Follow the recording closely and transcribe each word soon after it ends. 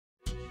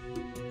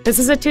This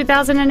is a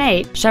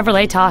 2008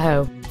 Chevrolet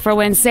Tahoe for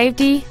when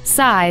safety,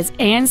 size,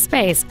 and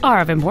space are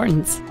of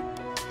importance.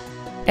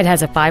 It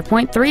has a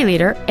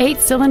 5.3-liter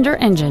 8-cylinder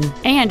engine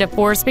and a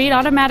 4-speed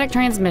automatic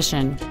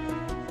transmission.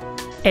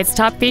 Its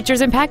top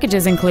features and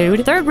packages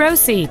include third-row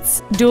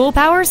seats, dual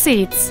power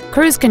seats,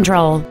 cruise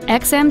control,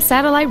 XM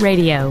satellite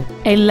radio,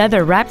 a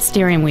leather-wrapped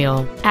steering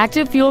wheel,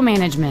 active fuel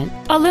management,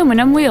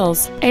 aluminum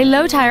wheels, a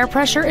low-tire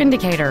pressure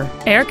indicator,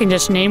 air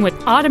conditioning with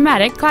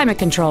automatic climate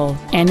control,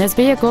 and this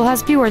vehicle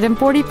has fewer than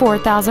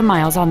 44,000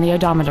 miles on the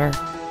odometer.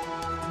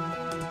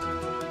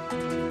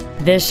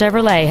 This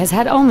Chevrolet has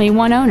had only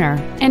one owner,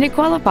 and it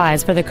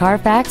qualifies for the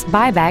Carfax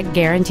buyback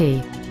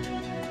guarantee.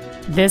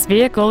 This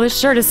vehicle is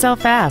sure to sell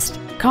fast.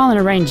 Call and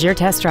arrange your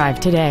test drive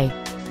today.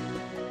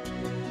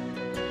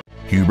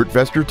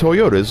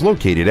 HubertVesterToyota is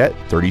located at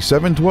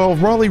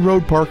 3712 Raleigh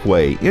Road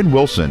Parkway in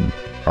Wilson.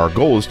 Our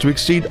goal is to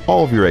exceed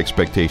all of your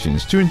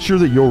expectations to ensure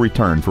that you'll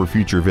return for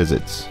future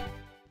visits.